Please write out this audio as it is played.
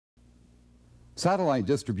Satellite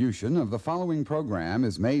distribution of the following program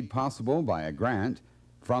is made possible by a grant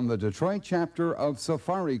from the Detroit chapter of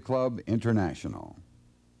Safari Club International.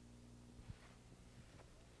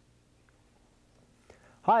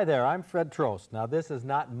 Hi there, I'm Fred Trost. Now this is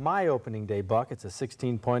not my opening day buck. It's a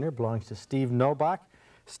 16-pointer, belongs to Steve Novak.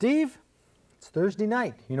 Steve, it's Thursday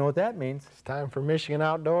night. You know what that means. It's time for Michigan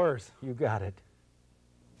Outdoors. You got it.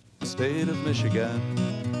 State of Michigan.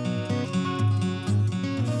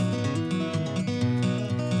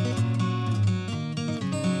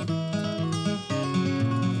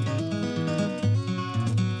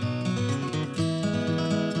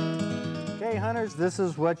 Okay, hunters, this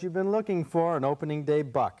is what you've been looking for, an opening day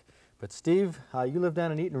buck. But Steve, you live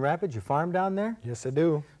down in Eaton Rapids. You farm down there? Yes, I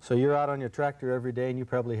do. So you're out on your tractor every day, and you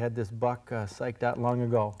probably had this buck psyched out long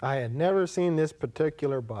ago. I had never seen this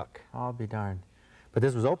particular buck. I'll be darned. But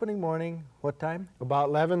this was opening morning. What time? About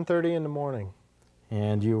 11:30 in the morning.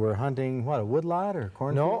 And you were hunting, what, a woodlot or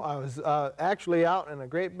cornfield? No, I was actually out in a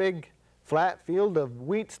great big flat field of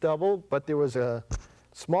wheat stubble, but there was a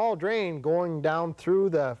small drain going down through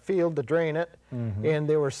the field to drain it, and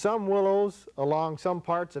there were some willows along some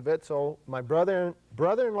parts of it, so my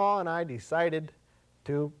brother-in-law and I decided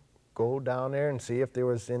to go down there and see if there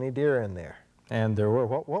was any deer in there. And there were.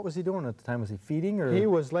 What was he doing at the time? Was he feeding, or? He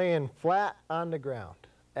was laying flat on the ground,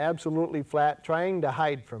 absolutely flat, trying to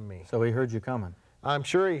hide from me. So he heard you coming? I'm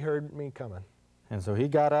sure he heard me coming. And so he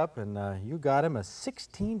got up, and you got him a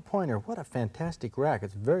 16-pointer. What a fantastic rack.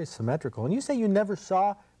 It's very symmetrical. And you say you never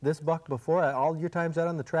saw this buck before, all your times out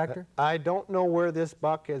on the tractor? I don't know where this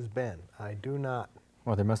buck has been. I do not.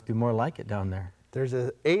 Well, there must be more like it down there. There's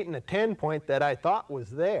an 8 and a 10 point that I thought was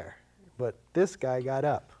there, but this guy got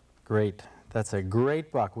up. Great. That's a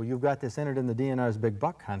great buck. Well, you've got this entered in the DNR's Big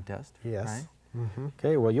Buck Contest. Yes. Right?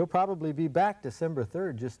 Okay, well, you'll probably be back December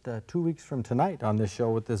 3rd, just 2 weeks from tonight on this show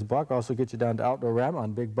with this buck. Also get you down to Outdoorama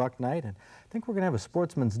on Big Buck Night. And I think we're going to have a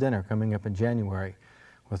sportsman's dinner coming up in January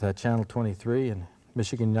with Channel 23 and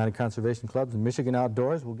Michigan United Conservation Clubs and Michigan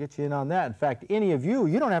Outdoors. We'll get you in on that. In fact, any of you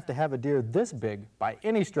don't have to have a deer this big by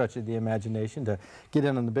any stretch of the imagination to get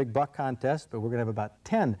in on the Big Buck Contest, but we're going to have about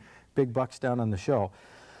 10 big bucks down on the show.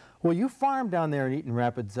 Well, you farm down there in Eaton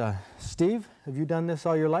Rapids. Steve, have you done this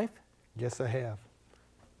all your life? Yes, I have.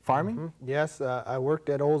 Farming? Yes, I worked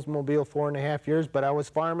at Oldsmobile 4.5 years, but I was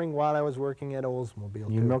farming while I was working at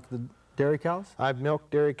Oldsmobile. You milk the dairy cows? I've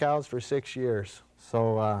milked dairy cows for 6 years.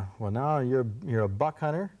 So, well, now you're a buck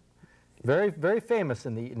hunter, very, very famous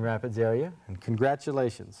in the Eaton Rapids area, and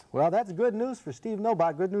congratulations. Well, that's good news for Steve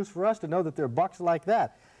Novak, good news for us to know that there are bucks like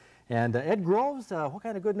that. And Ed Groves, what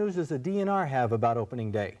kind of good news does the DNR have about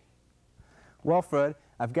opening day? Well, Fred,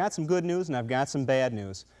 I've got some good news and I've got some bad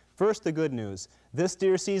news. First, the good news. This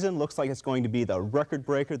deer season looks like it's going to be the record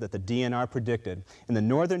breaker that the DNR predicted. In the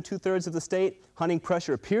northern two-thirds of the state, hunting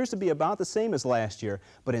pressure appears to be about the same as last year,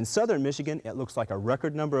 but in southern Michigan, it looks like a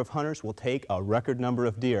record number of hunters will take a record number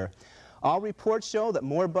of deer. All reports show that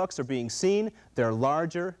more bucks are being seen, they're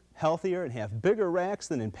larger, healthier, and have bigger racks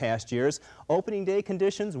than in past years. Opening day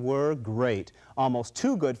conditions were great, almost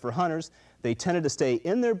too good for hunters. They tended to stay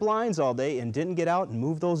in their blinds all day and didn't get out and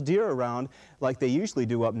move those deer around like they usually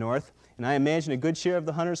do up north. And I imagine a good share of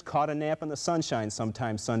the hunters caught a nap in the sunshine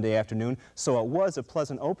sometime Sunday afternoon, so it was a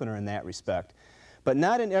pleasant opener in that respect. But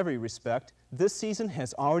not in every respect. This season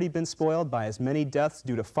has already been spoiled by as many deaths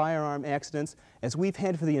due to firearm accidents as we've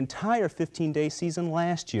had for the entire 15-day season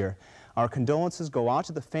last year. Our condolences go out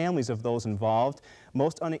to the families of those involved.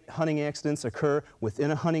 Most hunting accidents occur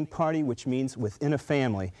within a hunting party, which means within a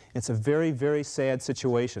family. It's a very, very sad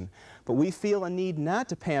situation. But we feel a need not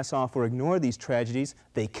to pass off or ignore these tragedies.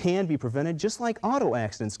 They can be prevented, just like auto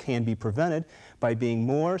accidents can be prevented, by being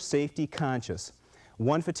more safety conscious.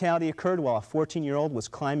 One fatality occurred while a 14-year-old was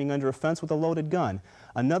climbing under a fence with a loaded gun.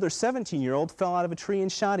 Another 17-year-old fell out of a tree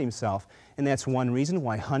and shot himself. And that's one reason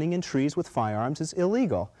why hunting in trees with firearms is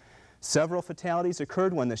illegal. Several fatalities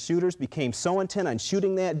occurred when the shooters became so intent on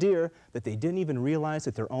shooting that deer that they didn't even realize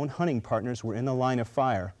that their own hunting partners were in the line of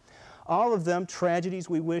fire. All of them tragedies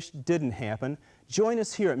we wish didn't happen. Join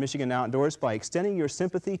us here at Michigan Outdoors by extending your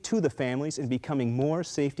sympathy to the families and becoming more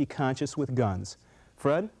safety conscious with guns.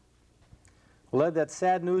 Fred? Well, Ed, that's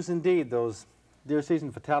sad news indeed. Those deer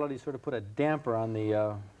season fatalities sort of put a damper on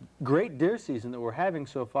the great deer season that we're having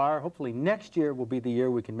so far. Hopefully next year will be the year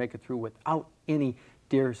we can make it through without any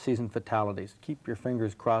deer season fatalities. Keep your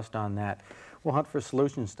fingers crossed on that. We'll hunt for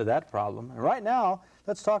solutions to that problem. And right now,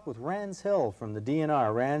 let's talk with Rands Hill from the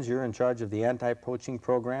DNR. Rands, you're in charge of the anti-poaching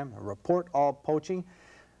program, Report All Poaching.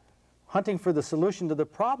 Hunting for the solution to the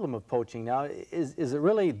problem of poaching. Now, is it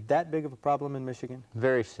really that big of a problem in Michigan?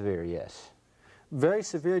 Very severe, yes. Very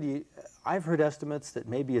severe. I've heard estimates that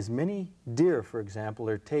maybe as many deer, for example,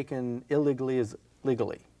 are taken illegally as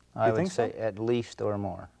legally. I would say at least or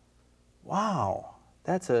more. Wow.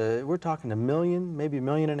 We're talking 1 million, maybe 1.5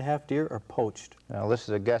 million deer are poached. Well, this is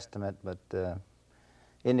a guesstimate, but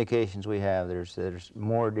indications we have, there's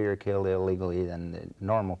more deer killed illegally than the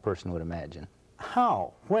normal person would imagine.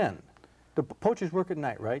 How? When? The poachers work at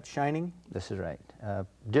night, right? Shining? This is right.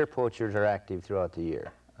 Deer poachers are active throughout the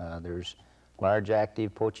year. There's large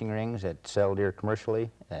active poaching rings that sell deer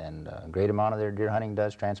commercially, and a great amount of their deer hunting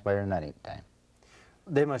does transpire in that time.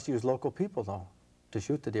 They must use local people, though, to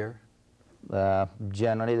shoot the deer.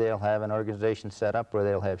 Generally, they'll have an organization set up where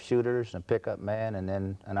they'll have shooters, a pickup man, and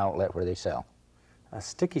then an outlet where they sell. A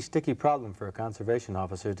sticky problem for a conservation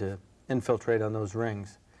officer to infiltrate on those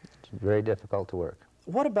rings. It's very difficult to work.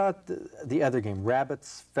 What about the other game?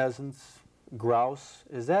 Rabbits, pheasants, grouse?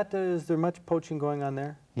 Is there much poaching going on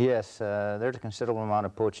there? Yes, there's a considerable amount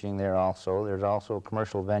of poaching there also. There's also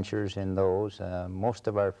commercial ventures in those. Most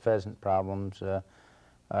of our pheasant problems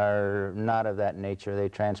are not of that nature. They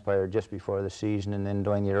transpire just before the season and then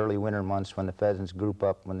during the early winter months when the pheasants group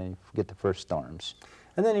up when they get the first storms.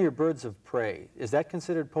 And then your birds of prey, is that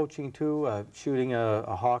considered poaching too, shooting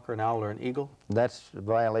a hawk or an owl or an eagle? That's a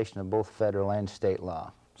violation of both federal and state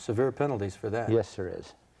law. Severe penalties for that? Yes, there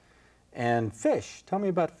is. And fish, tell me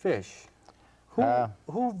about fish.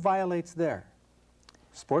 Who violates there?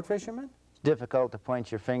 Sport fishermen? It's difficult to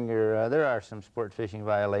point your finger. There are some sport fishing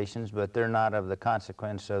violations, but they're not of the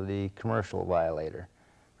consequence of the commercial violator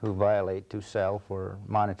who violate to sell for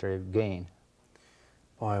monetary gain.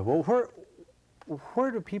 Boy, well,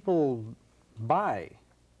 where do people buy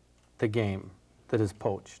the game that is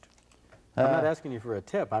poached? I'm not asking you for a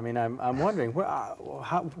tip. I mean, I'm wondering,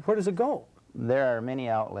 where does it go? There are many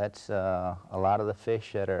outlets. A lot of the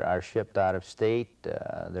fish that are shipped out of state,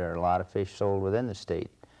 there are a lot of fish sold within the state.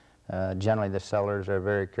 Generally, the sellers are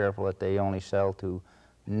very careful that they only sell to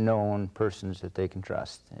known persons that they can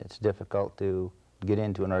trust. It's difficult to get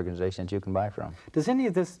into an organization that you can buy from. Does any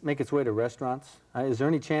of this make its way to restaurants? Is there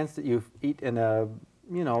any chance that you eat in a,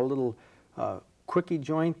 little quickie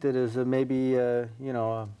joint that is maybe, a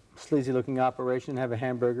sleazy-looking operation, have a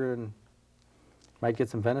hamburger and might get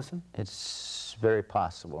some venison? It's very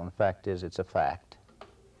possible. In fact, it's a fact.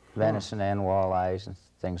 Venison and walleyes and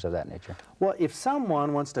things of that nature. Well, if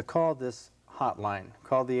someone wants to call this hotline,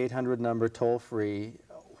 call the 800 number toll-free,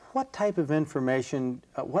 what type of information,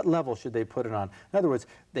 what level should they put it on? In other words,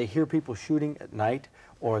 they hear people shooting at night,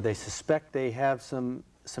 or they suspect they have some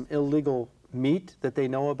illegal meat that they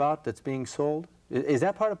know about that's being sold? Is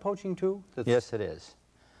that part of poaching too? Yes, it is.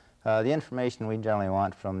 The information we generally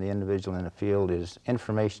want from the individual in the field is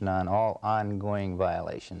information on all ongoing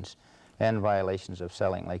violations and violations of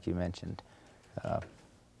selling, like you mentioned.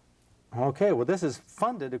 Okay, well, this is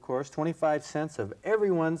funded, of course. 25 cents of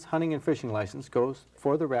everyone's hunting and fishing license goes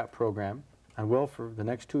for the RAP program, and will for the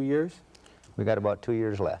next 2 years. We got about 2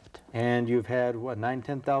 years left. And you've had, what,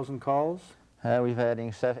 10,000 calls? We've had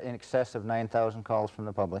in excess of 9,000 calls from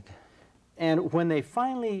the public. And when they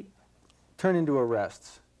finally turn into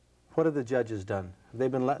arrests, what have the judges done? Have they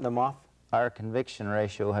been letting them off? Our conviction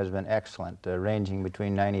ratio has been excellent, ranging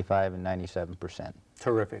between 95 and 97%.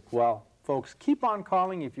 Terrific. Well, folks, keep on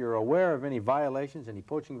calling if you're aware of any violations, any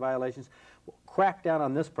poaching violations. We'll crack down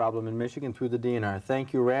on this problem in Michigan through the DNR.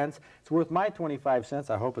 Thank you, Rance. It's worth my 25 cents.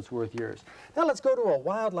 I hope it's worth yours. Now let's go to a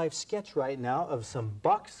wildlife sketch right now of some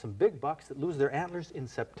bucks, some big bucks that lose their antlers in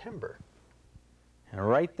September. And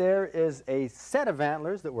right there is a set of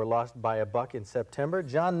antlers that were lost by a buck in September.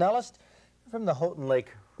 John Nellist from the Houghton Lake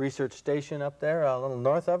Research Station up there a little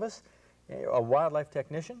north of us, a wildlife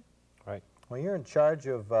technician. Right. Well, you're in charge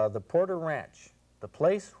of the Porter Ranch, the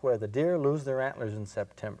place where the deer lose their antlers in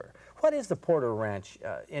September. What is the Porter Ranch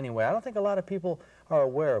anyway? I don't think a lot of people are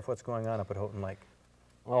aware of what's going on up at Houghton Lake.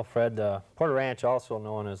 Well, Fred, Porter Ranch, also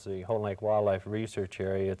known as the Houghton Lake Wildlife Research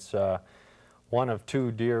Area, it's one of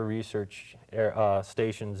 2 deer research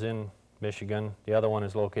stations in Michigan. The other one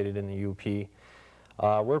is located in the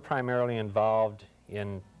UP. We're primarily involved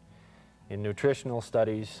in nutritional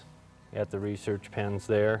studies at the research pens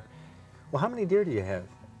there. Well, how many deer do you have?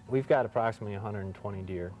 We've got approximately 120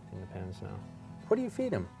 deer in the pens now. What do you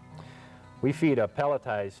feed them? We feed a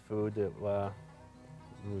pelletized food that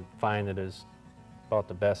we find that is about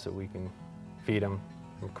the best that we can feed them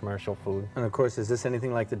from commercial food. And of course, is this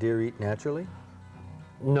anything like the deer eat naturally?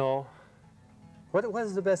 No. What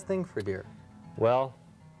is the best thing for deer? Well,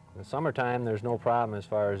 in the summertime, there's no problem as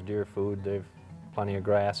far as deer food. They've plenty of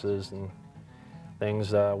grasses and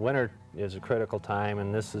things. Winter is a critical time,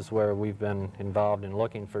 and this is where we've been involved in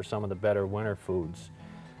looking for some of the better winter foods.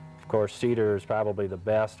 Of course, cedar is probably the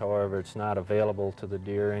best. However, it's not available to the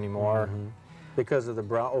deer anymore. Because of the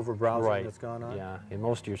over-browsing that's gone on? Yeah, in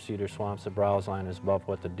most of your cedar swamps, the browse line is above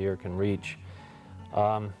what the deer can reach.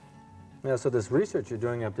 Yeah, so this research you're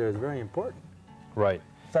doing up there is very important. Right.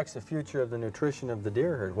 Affects the future of the nutrition of the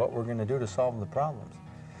deer herd, what we're going to do to solve the problems.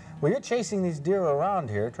 Well, you're chasing these deer around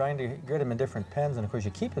here, trying to get them in different pens, and of course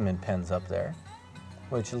you keep them in pens up there,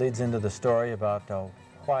 which leads into the story about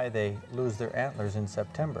why they lose their antlers in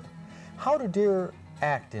September. How do deer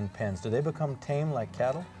act in pens? Do they become tame like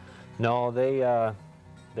cattle? No, they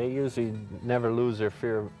usually never lose their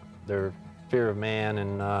fear of man,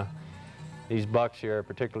 and these bucks here are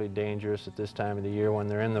particularly dangerous at this time of the year when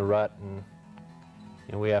they're in the rut, and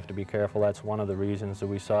we have to be careful. That's one of the reasons that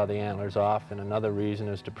we saw the antlers off, and another reason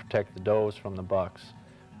is to protect the does from the bucks.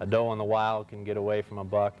 A doe in the wild can get away from a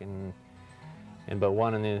buck, but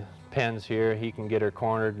one in the pens here, he can get her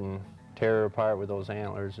cornered and tear her apart with those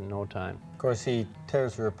antlers in no time. Of course, he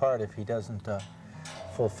tears her apart if he doesn't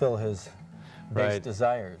fulfill his base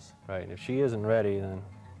desires. Right. If she isn't ready, then...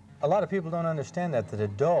 A lot of people don't understand that a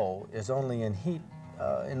doe is only in heat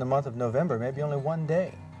in the month of November, maybe only 1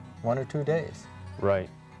 day, 1 or 2 days. Right.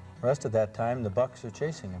 The rest of that time, the bucks are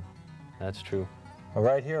chasing him. That's true. Well,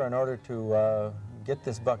 right here, in order to get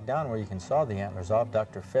this buck down where you can saw the antlers off,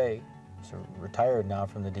 Dr. Fay, who's retired now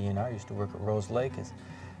from the DNR, used to work at Rose Lake, has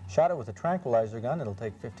shot it with a tranquilizer gun. It'll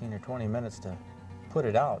take 15 or 20 minutes to put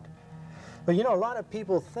it out. But you know, a lot of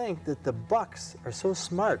people think that the bucks are so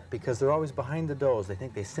smart because they're always behind the does. They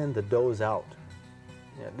think they send the does out.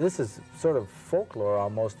 Yeah, this is sort of folklore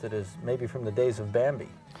almost that is maybe from the days of Bambi.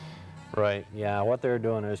 Right, yeah, what they're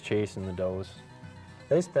doing is chasing the does.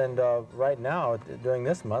 They spend, right now, during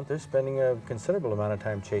this month, they're spending a considerable amount of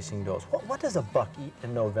time chasing does. What does a buck eat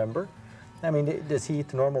in November? I mean, does he eat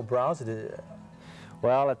the normal browse?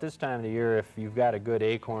 Well, at this time of the year, if you've got a good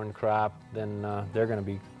acorn crop, then they're going to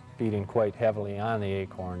be feeding quite heavily on the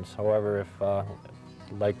acorns. However,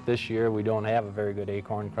 if, like this year, we don't have a very good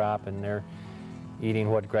acorn crop, and they're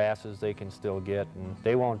eating what grasses they can still get, and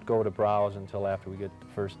they won't go to browse until after we get the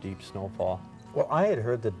first deep snowfall. Well, I had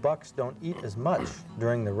heard that bucks don't eat as much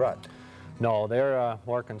during the rut. No, they're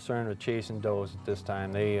more concerned with chasing does at this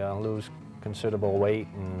time. They lose considerable weight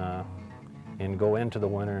and go into the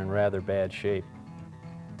winter in rather bad shape.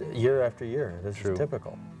 Year after year, this is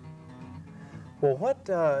typical. Well, what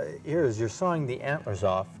here is you're sawing the antlers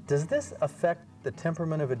off. Does this affect the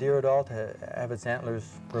temperament of a deer at all to have its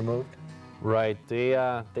antlers removed? Right.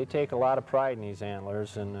 They take a lot of pride in these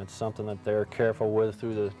antlers, and it's something that they're careful with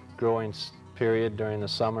through the growing period during the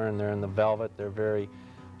summer, and they're in the velvet. They're very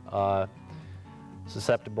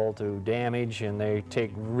susceptible to damage, and they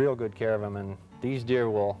take real good care of them, and these deer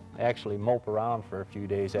will actually mope around for a few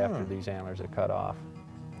days after these antlers are cut off.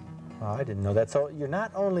 Oh, I didn't know that. So you're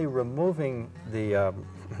not only removing the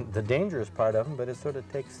dangerous part of them, but it sort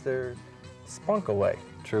of takes their spunk away.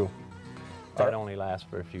 True. That only lasts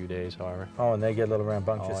for a few days, however. Oh, and they get a little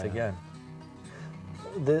rambunctious again.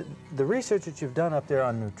 The research that you've done up there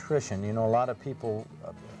on nutrition, you know, a lot of people,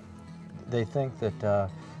 they think that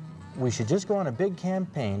we should just go on a big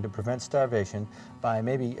campaign to prevent starvation by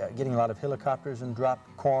maybe getting a lot of helicopters and drop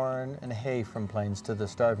corn and hay from planes to the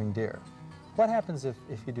starving deer. What happens if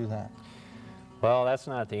you do that? Well, that's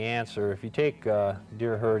not the answer. If you take a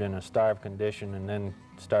deer herd in a starved condition and then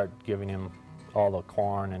start giving him all the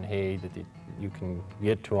corn and hay that you can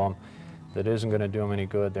get to them, that isn't going to do them any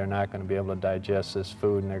good. They're not going to be able to digest this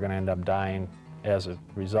food, and they're going to end up dying as a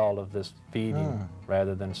result of this feeding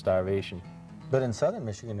rather than starvation. But in southern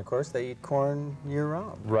Michigan, of course, they eat corn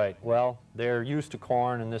year-round. Right. Well, they're used to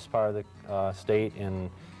corn in this part of the state, and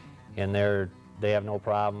they have no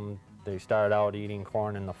problem. They start out eating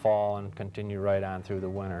corn in the fall and continue right on through the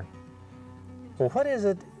winter. Well, what is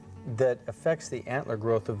it that affects the antler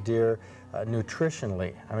growth of deer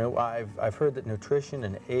nutritionally? I mean, I've heard that nutrition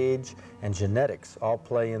and age and genetics all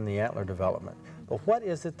play in the antler development. But what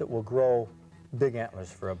is it that will grow big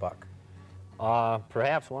antlers for a buck?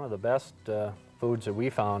 Perhaps one of the best foods that we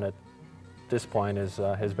found at this point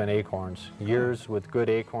has been acorns. Years with good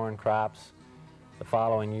acorn crops, the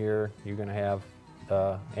following year you're going to have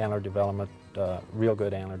antler development, real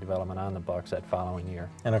good antler development on the bucks that following year.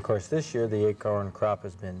 And of course this year the acorn crop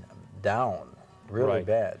has been down really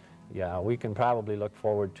bad. Yeah, we can probably look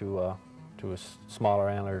forward to a smaller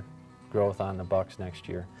antler growth on the bucks next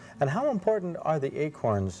year. And how important are the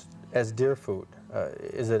acorns as deer food?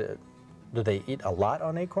 Do they eat a lot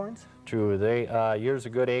on acorns? True. Years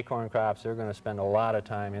of good acorn crops, they're going to spend a lot of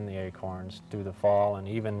time in the acorns through the fall and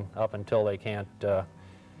even up until they can't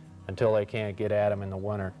get at them in the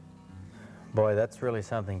winter. Boy, that's really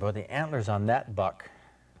something. Boy, the antlers on that buck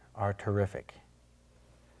are terrific.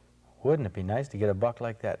 Wouldn't it be nice to get a buck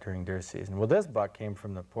like that during deer season? Well, this buck came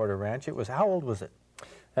from the Porter Ranch. It was, how old was it?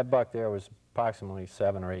 That buck there was approximately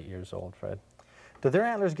 7 or 8 years old, Fred. Do their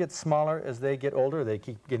antlers get smaller as they get older, or they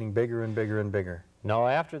keep getting bigger and bigger and bigger? No,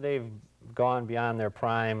 after they've gone beyond their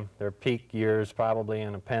prime, their peak years, probably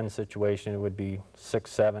in a pen situation, it would be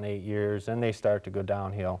 6, 7, 8 years, and they start to go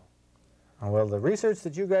downhill. Well, the research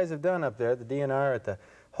that you guys have done up there at the DNR at the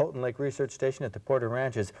Houghton Lake Research Station at the Porter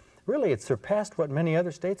Ranch is really, it's surpassed what many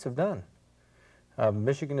other states have done.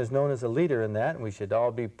 Michigan is known as a leader in that, and we should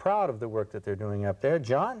all be proud of the work that they're doing up there.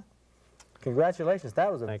 John, congratulations.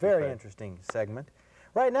 That was a very interesting segment.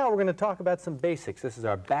 Right now, we're going to talk about some basics. This is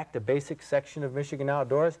our Back to Basics section of Michigan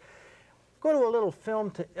Outdoors. Go to a little film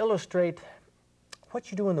to illustrate what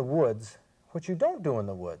you do in the woods, what you don't do in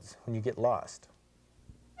the woods when you get lost.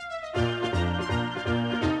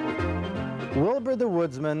 Wilbur the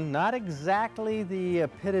Woodsman, not exactly the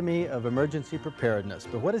epitome of emergency preparedness,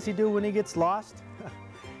 but what does he do when he gets lost?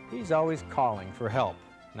 He's always calling for help.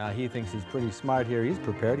 Now, he thinks he's pretty smart here. He's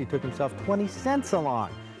prepared. He took himself 20 cents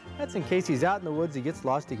along. That's in case he's out in the woods, he gets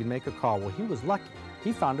lost, he can make a call. Well, he was lucky.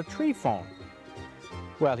 He found a tree phone.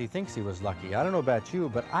 Well, he thinks he was lucky. I don't know about you,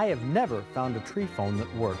 but I have never found a tree phone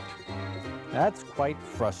that worked. That's quite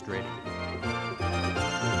frustrating.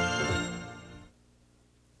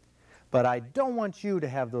 But I don't want you to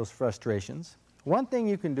have those frustrations. One thing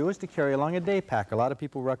you can do is to carry along a day pack. A lot of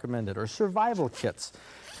people recommend it. Or survival kits.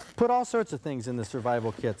 Put all sorts of things in the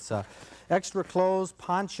survival kits. Extra clothes,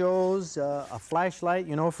 ponchos, a flashlight,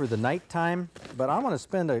 you know, for the nighttime. But I want to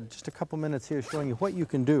spend just a couple minutes here showing you what you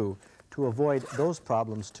can do to avoid those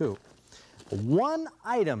problems too. One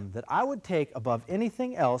item that I would take above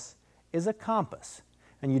anything else is a compass.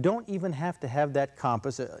 And you don't even have to have that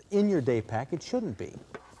compass in your day pack. It shouldn't be.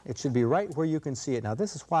 It should be right where you can see it. Now,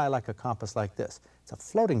 this is why I like a compass like this. It's a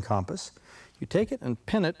floating compass. You take it and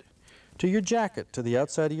pin it to your jacket, to the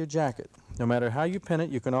outside of your jacket. No matter how you pin it,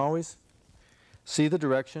 you can always see the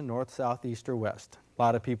direction, north, south, east, or west. A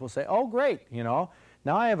lot of people say, oh, great, you know,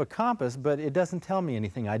 now I have a compass, but it doesn't tell me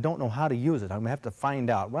anything. I don't know how to use it. I'm going to have to find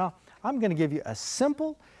out. Well, I'm going to give you a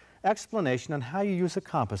simple explanation on how you use a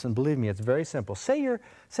compass, and believe me, it's very simple. Say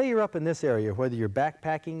you're up in this area, whether you're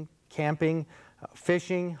backpacking, camping,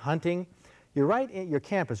 fishing, hunting. Your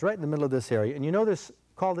camp is right in the middle of this area, and you know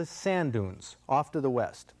call this sand dunes off to the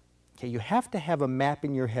west. Okay, you have to have a map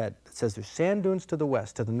in your head that says there's sand dunes to the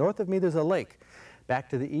west. To the north of me, there's a lake. Back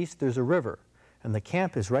to the east, there's a river, and the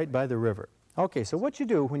camp is right by the river. Okay, so what you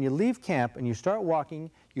do when you leave camp and you start walking,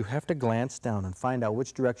 you have to glance down and find out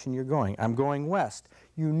which direction you're going. I'm going west.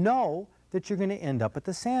 You know that you're going to end up at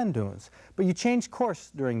the sand dunes, but you change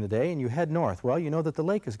course during the day and you head north. Well, you know that the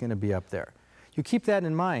lake is going to be up there. You keep that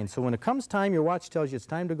in mind. So when it comes time, your watch tells you it's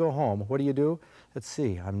time to go home. What do? Let's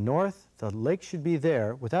see. I'm north. The lake should be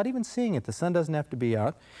there. Without even seeing it, the sun doesn't have to be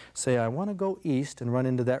out. Say, I want to go east and run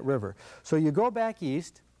into that river. So you go back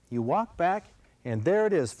east, you walk back, and there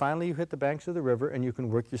it is. Finally, you hit the banks of the river, and you can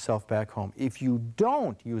work yourself back home. If you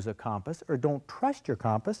don't use a compass or don't trust your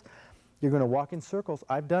compass, you're going to walk in circles.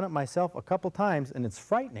 I've done it myself a couple times, and it's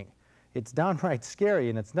frightening. It's downright scary,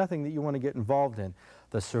 and it's nothing that you want to get involved in.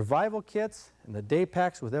 The survival kits and the day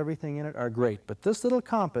packs with everything in it are great, but this little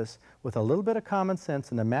compass with a little bit of common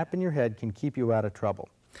sense and a map in your head can keep you out of trouble.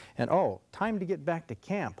 And oh, time to get back to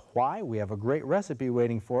camp. Why? We have a great recipe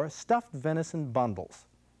waiting for us, stuffed venison bundles.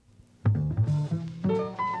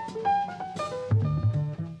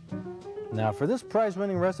 Now, for this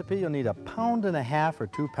prize-winning recipe, you'll need 1.5 pounds or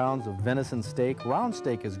 2 pounds of venison steak. Round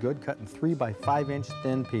steak is good, cut in 3 by 5-inch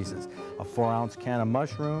thin pieces. A 4-ounce can of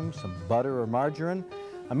mushrooms, some butter or margarine,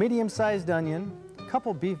 a medium-sized onion, a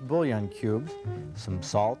couple beef bouillon cubes, some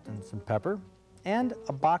salt and some pepper, and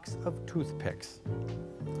a box of toothpicks.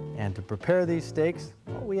 And to prepare these steaks,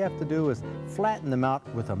 all we have to do is flatten them out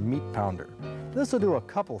with a meat pounder. This will do a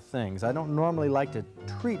couple things. I don't normally like to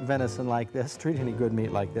treat venison like this, treat any good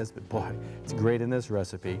meat like this, but boy, it's great in this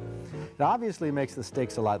recipe. It obviously makes the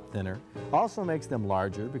steaks a lot thinner, also makes them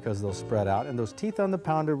larger because they'll spread out, and those teeth on the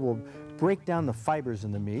pounder will break down the fibers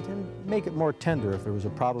in the meat and make it more tender if there was a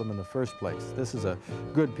problem in the first place. This is a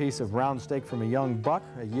good piece of round steak from a young buck,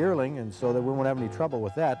 a yearling, and so that we won't have any trouble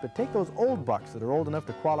with that. But take those old bucks that are old enough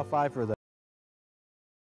to qualify for the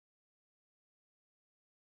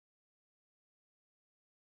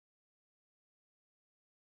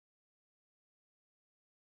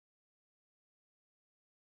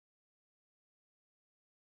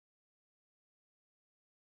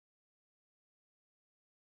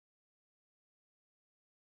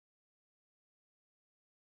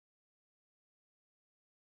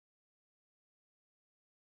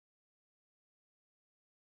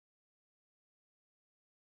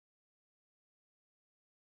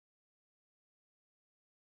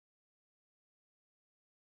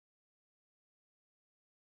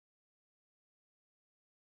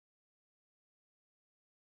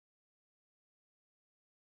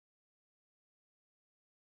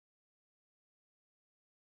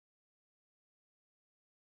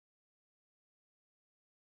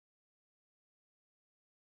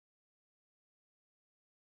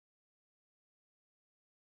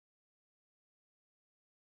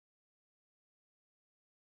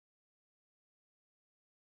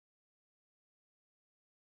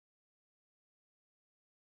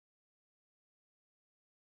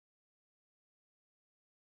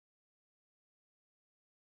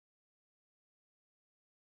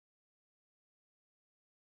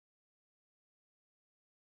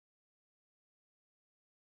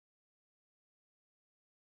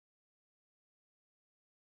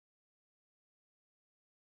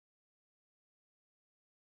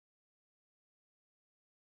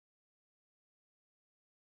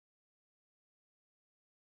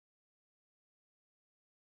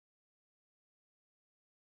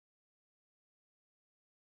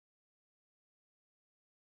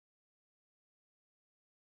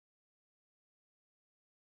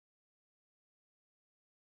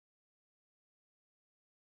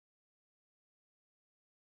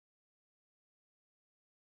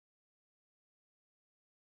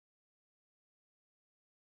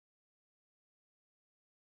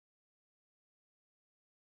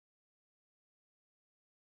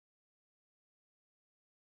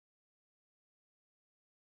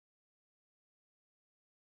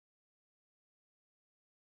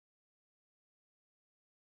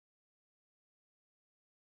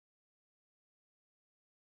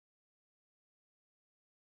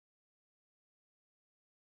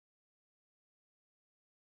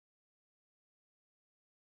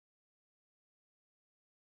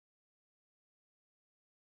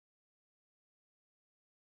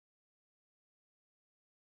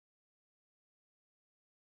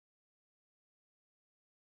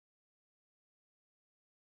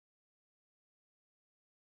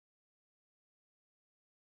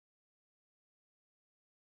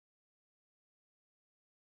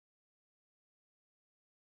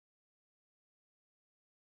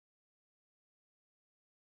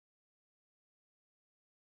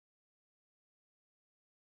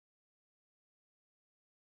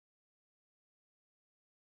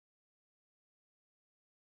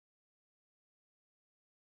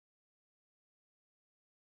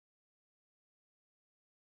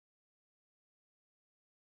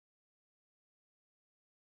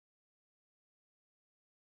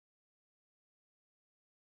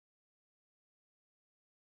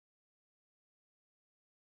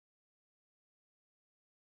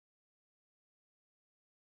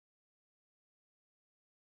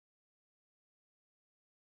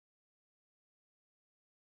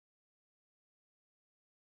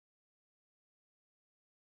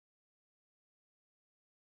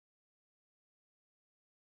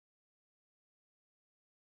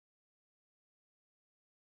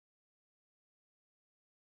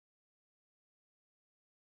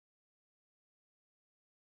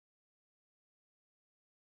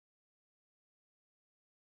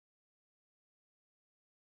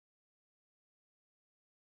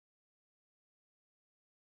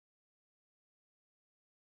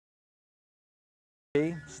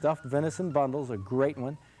Stuffed venison bundles, a great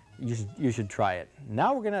one. You should try it.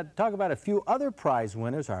 Now we're going to talk about a few other prize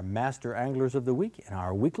winners, our Master Anglers of the Week, in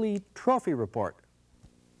our weekly trophy report.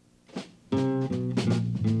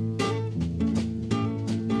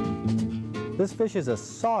 This fish is a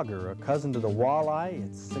sauger, a cousin to the walleye.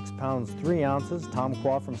 It's 6 pounds 3 ounces. Tom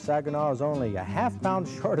Quaw from Saginaw is only a ½ pound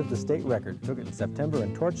short of the state record. Took it in September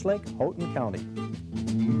in Torch Lake, Houghton County.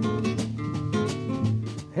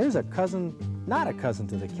 Here's a cousin, not a cousin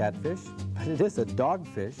to the catfish, but it is a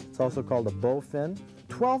dogfish. It's also called a bowfin.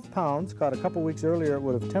 12 pounds, caught a couple weeks earlier. It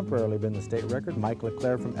would have temporarily been the state record. Mike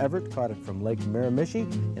LeClaire from Everett caught it from Lake Miramichi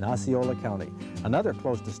in Osceola County. Another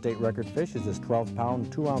close to state record fish is this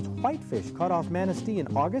 12-pound, 2-ounce whitefish caught off Manistee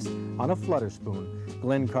in August on a flutter spoon.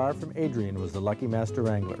 Glenn Carr from Adrian was the lucky master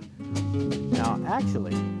angler. Now,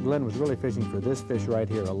 actually, Glenn was really fishing for this fish right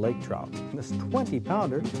here, a lake trout. This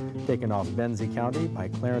 20-pounder, taken off Benzie County by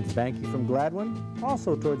Clarence Banky from Gladwin,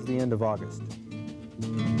 also towards the end of August.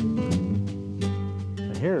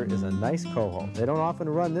 Here is a nice coho. They don't often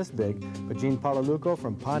run this big, but Gene Palaluco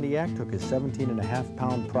from Pontiac took his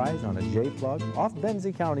 17.5-pound prize on a J-plug off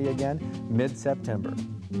Benzie County again, mid-September.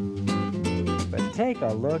 But take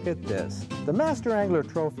a look at this. The Master Angler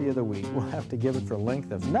Trophy of the Week. We'll have to give it for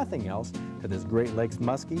length of nothing else to this Great Lakes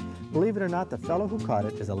muskie. Believe it or not, the fellow who caught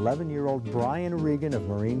it is 11-year-old Brian Regan of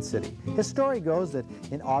Marine City. His story goes that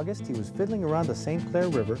in August he was fiddling around the St. Clair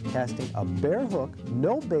River casting a bare hook,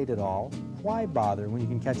 no bait at all. Why bother when you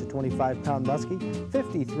can catch a 25-pound muskie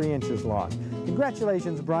 53 inches long?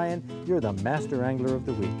 Congratulations, Brian. You're the Master Angler of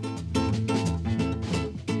the Week.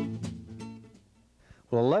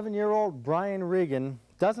 Well, 11-year-old Brian Regan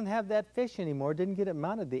doesn't have that fish anymore, didn't get it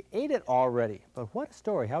mounted. They ate it already. But what a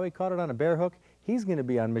story, how he caught it on a bare hook. He's going to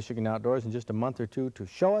be on Michigan Outdoors in just a month or two to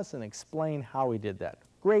show us and explain how he did that.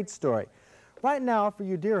 Great story. Right now, for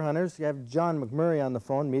you deer hunters, you have John McMurray on the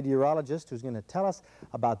phone, meteorologist, who's going to tell us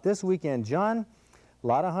about this weekend. John, a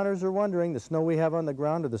lot of hunters are wondering, the snow we have on the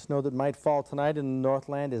ground or the snow that might fall tonight in the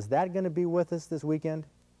Northland, is that going to be with us this weekend?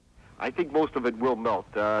 I think most of it will melt.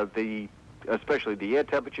 Especially the air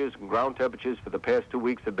temperatures and ground temperatures for the past 2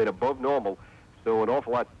 weeks have been above normal, so an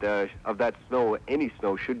awful lot of that snow, any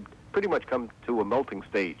snow, should pretty much come to a melting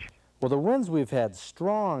stage. Well, the winds we've had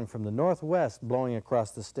strong from the northwest blowing across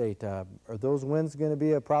the state. Are those winds going to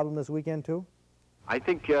be a problem this weekend, too? I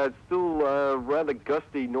think still rather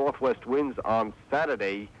gusty northwest winds on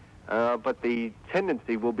Saturday, but the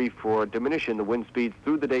tendency will be for diminishing the wind speeds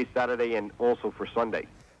through the day Saturday and also for Sunday.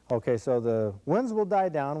 Okay, so the winds will die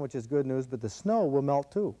down, which is good news, but the snow will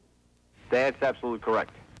melt, too. That's absolutely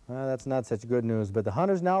correct. That's not such good news, but the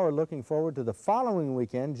hunters now are looking forward to the following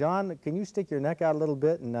weekend. John, can you stick your neck out a little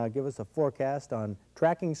bit and give us a forecast on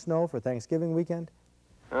tracking snow for Thanksgiving weekend?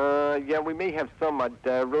 Yeah, we may have some. I'd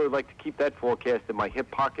really like to keep that forecast in my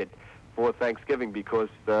hip pocket for Thanksgiving because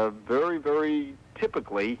very, very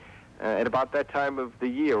typically at about that time of the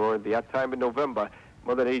year or that time in November,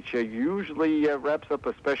 Mother Nature usually wraps up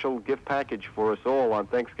a special gift package for us all on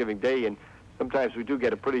Thanksgiving Day, and sometimes we do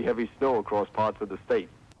get a pretty heavy snow across parts of the state.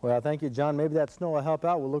 Well, thank you, John. Maybe that snow will help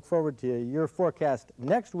out. We'll look forward to your forecast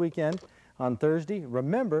next weekend on Thursday.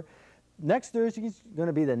 Remember, next Thursday is going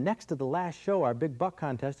to be the next to the last show. Our Big Buck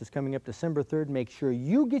Contest is coming up December 3rd. Make sure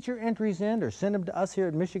you get your entries in or send them to us here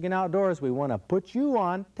at Michigan Outdoors. We want to put you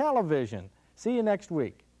on television. See you next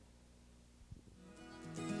week.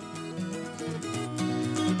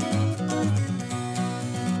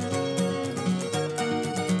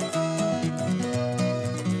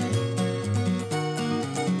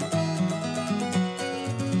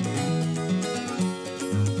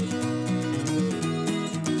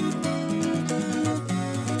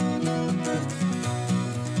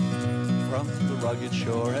 Rugged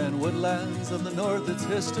shore and woodlands of the north, its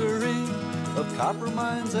history of copper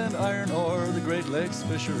mines and iron ore, the Great Lakes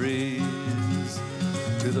fisheries.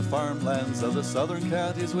 To the farmlands of the southern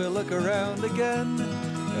counties we'll look around again,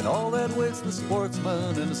 and all that waits the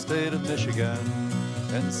sportsman in the state of Michigan.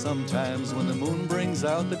 And sometimes when the moon brings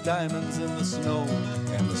out the diamonds in the snow,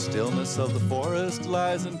 and the stillness of the forest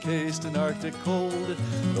lies encased in Arctic cold,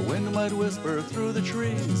 the wind might whisper through the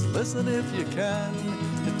trees, listen if you can,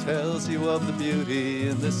 it tells you of the beauty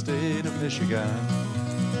in this state of Michigan.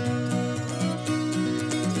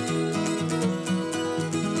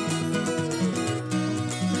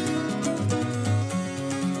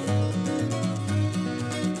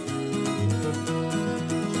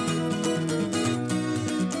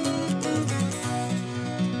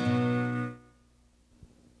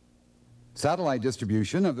 Satellite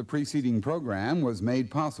distribution of the preceding program was made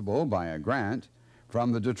possible by a grant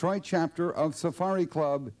from the Detroit chapter of Safari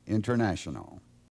Club International.